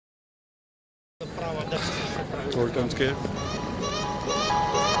Old Town Square.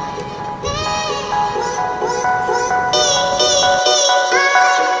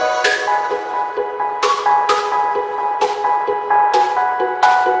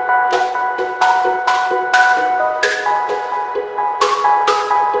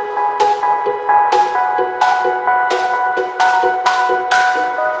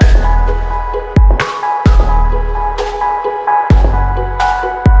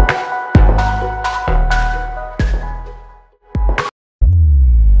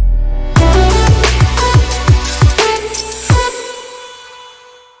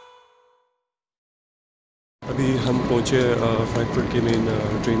 अभी हम पहुँचे फ्रैंकफर्ट के मेन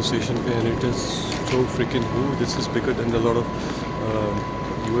ट्रेन स्टेशन पे and it is so fricking huge. This is bigger than a lot of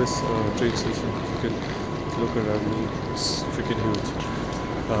US train station. You can look around me. It's freaking huge.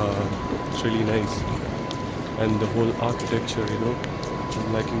 It's really nice, and the whole architecture, you know, I'm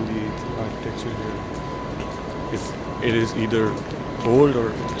liking the architecture here. It is either old or,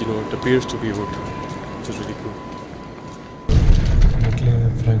 you know, it appears to be old, which is really cool. निकले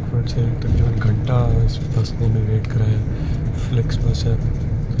Frankfurt से तकरीबन घंटा इस बस ने में wait कराया. Flex बस है.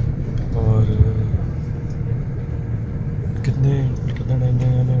 और कितना टाइम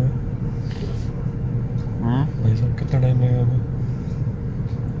लगेगा हमें? भाई साहब कितना टाइम लगेगा हमें?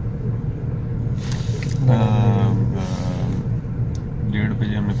 कितना 1:30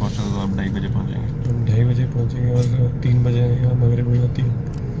 बजे हमने पहुंचा तो अब 2:30 बजे पहुंचेंगे. हम 2:30 बजे पहुंचेंगे और 3 बजे यहाँ मगरिब हो जाती है,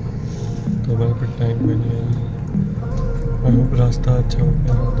 तो हमारे पर टाइम भी नहीं है. आई होप रास्ता अच्छा हो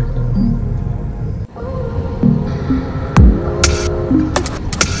गया देखने में.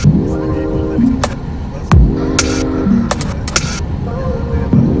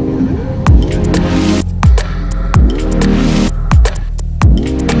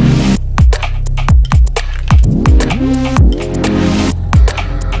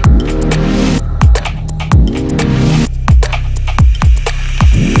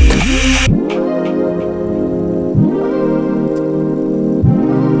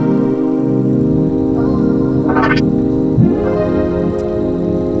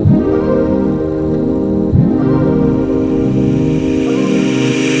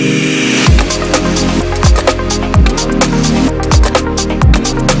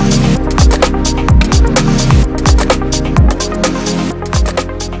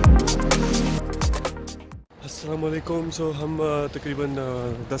 सो हम तकरीबन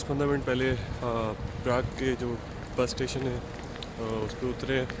 10-15 मिनट पहले प्राग के जो बस स्टेशन है उस पर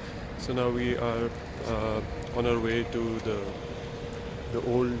उतरे. So now we are on our way to the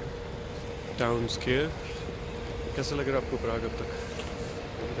old town square. कैसा लग रहा है आपको प्राग अब तक?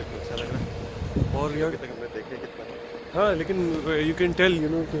 अच्छा लग रहा है. और यहाँ तक हमने देखे कितना. हाँ, लेकिन you can tell, you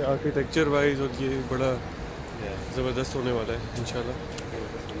know, कि आर्किटेक्चर वाइज और ये बड़ा ज़बरदस्त होने वाला है इंशाल्लाह.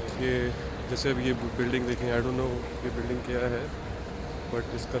 ये जैसे अब ये बिल्डिंग देखें, आई डोंट नो ये बिल्डिंग क्या है, बट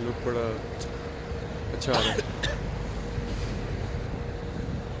इसका लुक बड़ा अच्छा आ रहा है.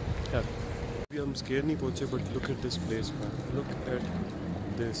 अभी हम स्केयर नहीं पहुँचे, but look at this place man. Look at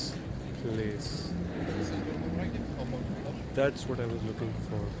this place. That's what I was looking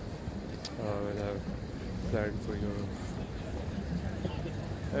for when I planned for Europe.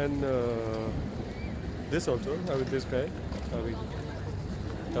 And this also, this guy,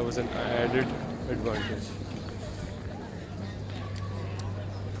 that was an added advantage.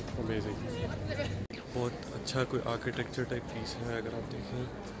 Amazing. बहुत अच्छा कोई architecture type piece है. अगर आप देखें,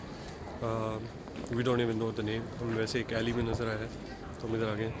 we don't even know the name. हम वैसे एक एली में नज़र आया तो हम इधर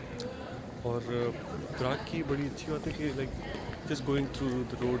आ गए. और प्राग की बड़ी अच्छी बात है कि like just going through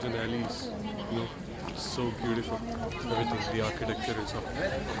the roads and alleys, you know, so beautiful. Everything, the architecture is up.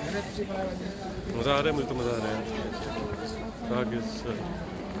 मज़ा आ रहा है, मुझे तो मज़ा आ रहा है. Prague is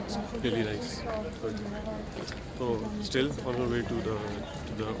really nice. So still on our way to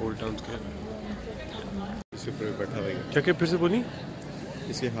the old town square. इसके ऊपर बैठा हुआ है. क्या फिर से बोली?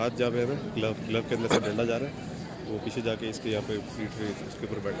 इसके हाथ जा रहे हैं, ग्लव के अंदर से डंडा जा रहा है. वो पीछे जाके इसके यहाँ पे पीठ पे उसके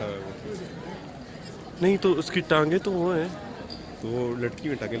ऊपर बैठा हुआ है. नहीं तो उसकी टांगे तो वो हैं. तो वो लड़की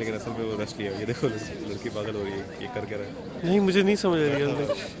में टांगे, लेकिन असल में वो रेस्ट लिया. ये देखो लड़की पागल हो रही है, ये कर क्या रहा है. नहीं, मुझे नहीं समझ आ रही है.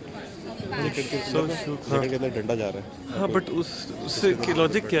 जैकेट के अंदर डंडा जा रहा है. हाँ, बट उससे की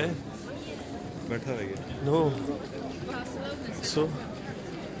लॉजिक क्या है? बैठा है ये. No, so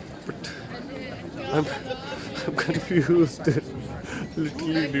but I'm confused.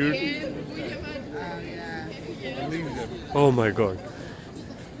 Literally, dude. Oh my god.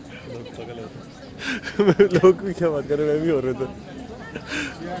 लोग भी क्या बात कर रहे हैं, मैं भी हो रहे थे.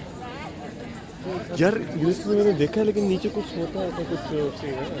 यार यूएस में मैंने देखा है, लेकिन नीचे कुछ होता है तो कुछ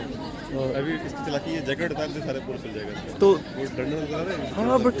सीन है। अभी इसकी चला के ये जैकेट उतार दे सारे पूरे खुल जाएगा इसका। तो वो डंडा उतार रहा है,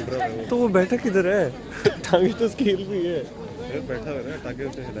 हाँ बट उड़ रहा है वो। तो वो बैठा किधर है? टांगे तो उसकी हिल रही है। अरे बैठा हुआ है ना, टांगे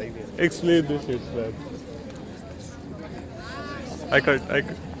उसे हिला ही नहीं है। Explain this shit man. I can't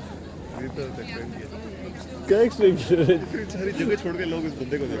ये तो एक्सप्लेन किया। क्या एक्सप्लेन किया? फिर सारी जगह छोड़ के लोग इस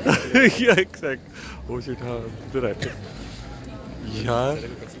बंदे को देखते हैं। या एग्जैक्ट। ओ शिट, हाँ इधर आए यार।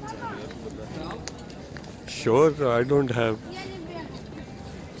 Sure I don't have.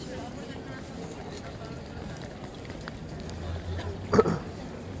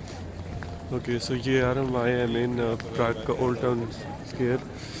 Okay so ये यार हम आए हैं मेन प्राग का ओल्ड टाउन स्क्वायर।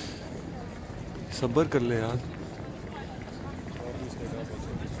 सब्र कर ले यार।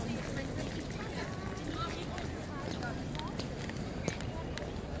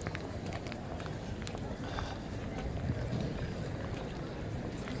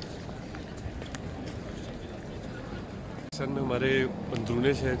 असल में हमारे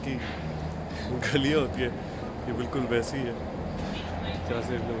अंदरूने शहर की गलियाँ होती है, ये बिल्कुल वैसी है जहाँ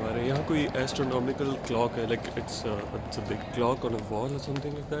से हमारे यहाँ कोई एस्ट्रोनॉमिकल क्लॉक है, like it's a big clock on a wall और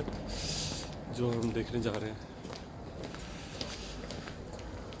समथिंग लाइक दैट, जो हम देखने जा रहे हैं।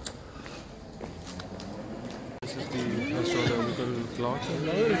 This is the astronomical clock.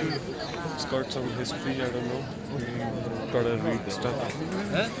 It's got some history, I don't know. We gotta read stuff.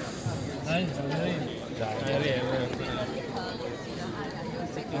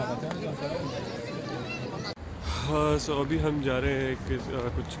 हाँ, सो अभी हम जा रहे हैं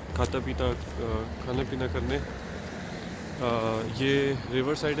कुछ खाना पीना करने। ये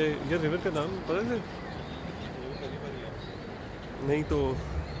रिवर साइड है। ये रिवर का नाम पता है? नहीं तो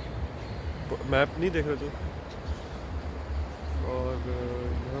मैप नहीं देख रहे तो। और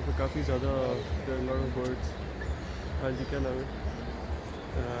यहाँ पे काफ़ी ज़्यादा लॉट ऑफ बर्ड्स। हाँ जी, क्या नाम है?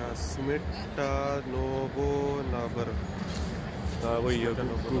 स्मिटा नोवो नाबर। हाँ वही है,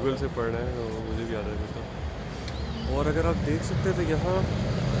 गूगल से पढ़ना है तो मुझे भी याद है तो। और अगर आप देख सकते हैं तो यहाँ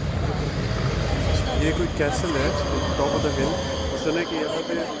ये कोई कैसल है टॉप ऑफ द हिल। सुना है कि यहाँ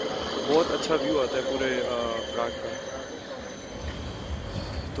पे बहुत अच्छा व्यू आता है पूरे प्राग का।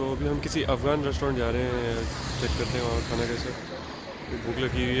 तो अभी हम किसी अफ़गान रेस्टोरेंट जा रहे हैं, चेक करते हैं वहाँ खाना कैसे। भूख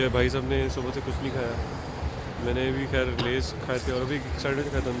लगी हुई है। भाई साहब ने सुबह से कुछ नहीं खाया, मैंने भी खैर लेस खाए थे और अभी सैंडविच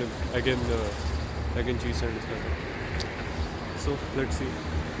खाया था हमने, एग एंड चीज़ सैंडविच खाया था। So let's see.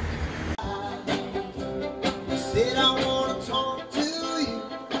 Said I wanna talk to you.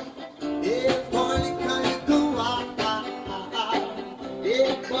 If only can you go out.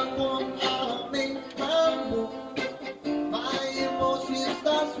 If but one I'll make my move. My emotions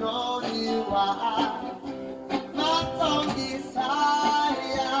start running wild. My tongue is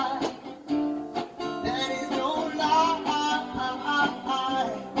tired. That is no lie.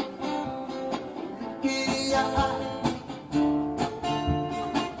 Yeah.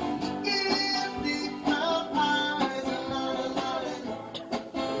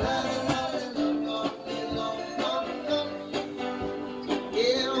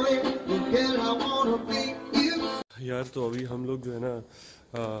 यार तो अभी हम लोग जो है ना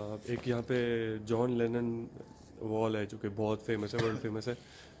एक यहाँ पे जॉन लेनन वॉल है जो कि बहुत फेमस है, वर्ल्ड फेमस है।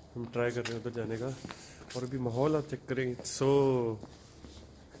 हम ट्राई कर रहे हैं उधर जाने का। और अभी माहौल आप चेक करें, it's so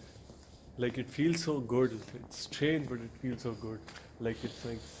like it feels so good. It's strange but it feels so good, like it's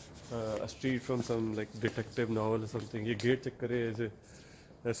like a street from some like detective novel और समथिंग। ये गेट चेक करें,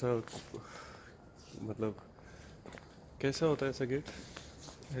 ऐसा मतलब कैसा होता है ऐसा गेट?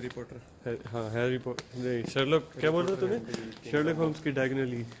 Harry Potter. हाँ हैरी पॉटर नहीं, शर्लक। क्या बोल रहे हो तूने? शर्लक होम्स की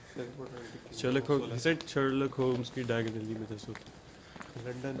डायगोनली। शर्लक होम्स की डायगोनली में जैसे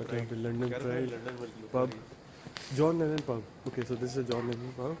London pride pub, John Lennon pub. Okay so this is John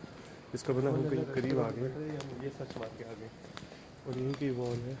Lennon pub. इसका मतलब हम कहीं करीब आ गए, ये सच मार के आ गए। और यहीं की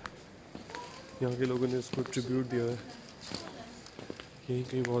वॉल है। यहाँ के लोगों ने इसको ट्रिब्यूट दिया है। यहीं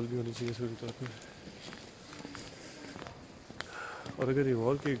कहीं वॉल भी होनी चाहिए इसके तौर पर। और अगर ये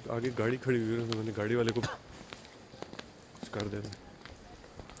वॉल के आगे गाड़ी खड़ी हुई है तो मैंने गाड़ी वाले को कुछ कर देना।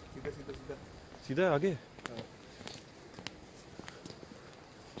 सीधा आगे।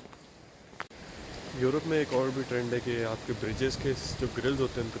 यूरोप में एक और भी ट्रेंड है कि आपके ब्रिजेस के जो ग्रिल्स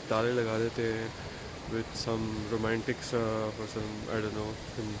होते हैं उन पर ताले लगा देते हैं with some romantic I don't know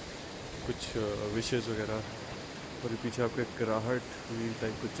कुछ विशेस वगैरह। और ये पीछे आपका कराहट व्हील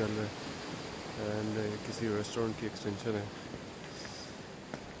टाइप कुछ चल रहा है एंड किसी रेस्टोरेंट की एक्सटेंशन है।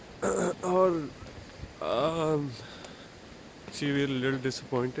 और she was a little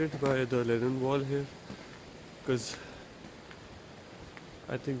disappointed by the Lennon wall here because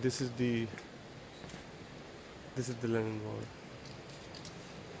I think this is the Lennon wall.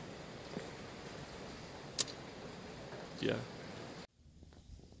 किया।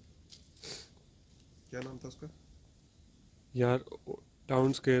 क्या नाम था उसका? यार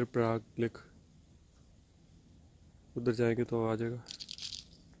टाउन स्क्वायर प्राग लिख, उधर जाएंगे तो आ जाएगा।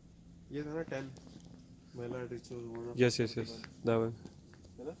 ये था ना 10 महिला ritual. Yes yes yes, that one.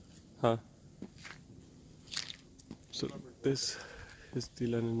 है ना? हाँ। So this is the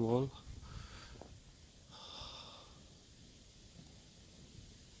Lenin Wall.